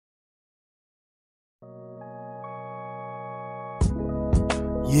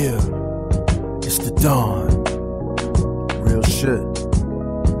Yeah, it's the dawn. Real shit.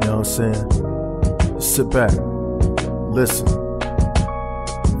 You know what I'm saying? Just sit back, listen,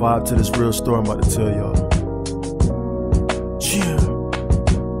 vibe to this real story I'm about to tell y'all. Yeah.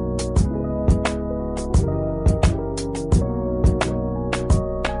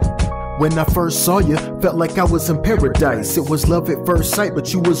 When I first saw you, felt like I was in paradise. It was love at first sight,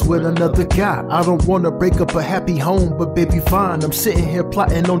 but you was with another guy. I don't wanna break up a happy home, but baby fine. I'm sitting here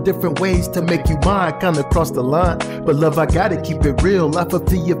plotting on different ways to make you mine. Kinda crossed the line, but love, I gotta keep it real. Life up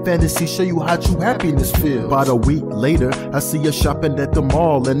to your fantasy, show you how true happiness feels. About a week later, I see her shopping at the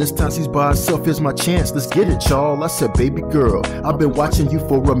mall, and this time she's by herself. Here's my chance, let's get it, y'all. I said, baby girl, I've been watching you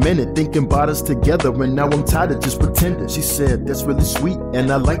for a minute, thinking about us together, and now I'm tired of just pretending. She said, that's really sweet,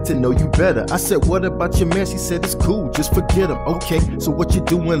 and I'd like to know you better. I said, what about your man? She said, it's cool, just forget him. Okay, so what you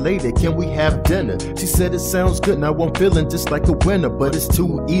doing later? Can we have dinner? She said, it sounds good, now I'm feeling just like a winner, but it's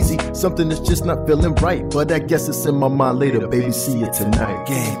too easy, something that's just not feeling right. But I guess it's in my mind later, baby, see you tonight.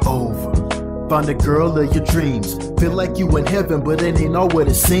 Game over. Find a girl of your dreams, feel like you in heaven, but it ain't all what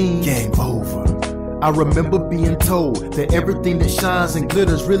it seems. Game over. I remember being told that everything that shines and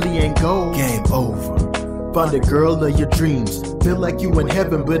glitters really ain't gold. Game over. Find a girl of your dreams, feel like you in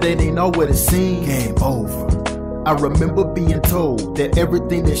heaven, but it ain't all what it seems. Game over. I remember being told that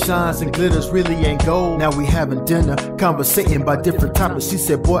everything that shines and glitters really ain't gold. Now we having dinner, conversating by different topics. She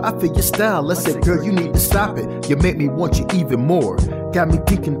said, boy, I feel your style. I said, girl, you need to stop it. You make me want you even more. Got me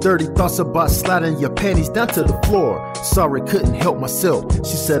thinking dirty thoughts about sliding your panties down to the floor. Sorry, couldn't help myself.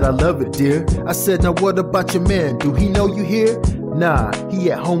 She said, I love it, dear. I said, now what about your man? Do he know you here? Nah,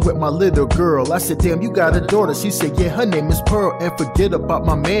 he at home with my little girl. I said, damn, you got a daughter. She said, yeah, her name is Pearl. And forget about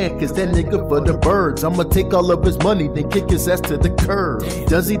my man, cause that nigga for the birds. I'ma take all of his money, then kick his ass to the curb.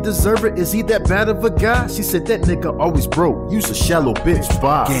 Does he deserve it? Is he that bad of a guy? She said, that nigga always broke. You's a shallow bitch,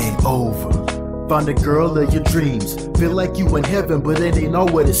 bye. Game over. Find a girl of your dreams, feel like you in heaven, but it ain't all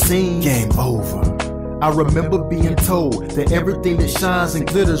what it seems. Game over. I remember being told that everything that shines and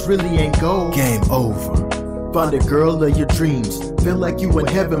glitters really ain't gold. Game over. Find a girl of your dreams, feel like you in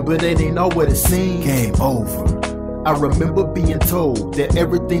heaven, but it ain't all what it seems. Game over. I remember being told that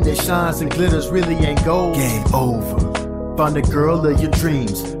everything that shines and glitters really ain't gold. Game over. Find a girl of your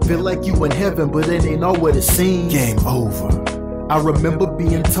dreams, feel like you in heaven, but it ain't all what it seems. Game over. I remember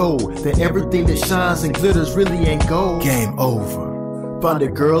being told that everything that shines and glitters really ain't gold. Game over. Find a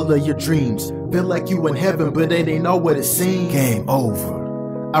girl of your dreams, feel like you in heaven, but it ain't all what it seems. Game over.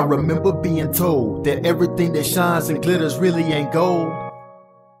 I remember being told that everything that shines and glitters really ain't gold.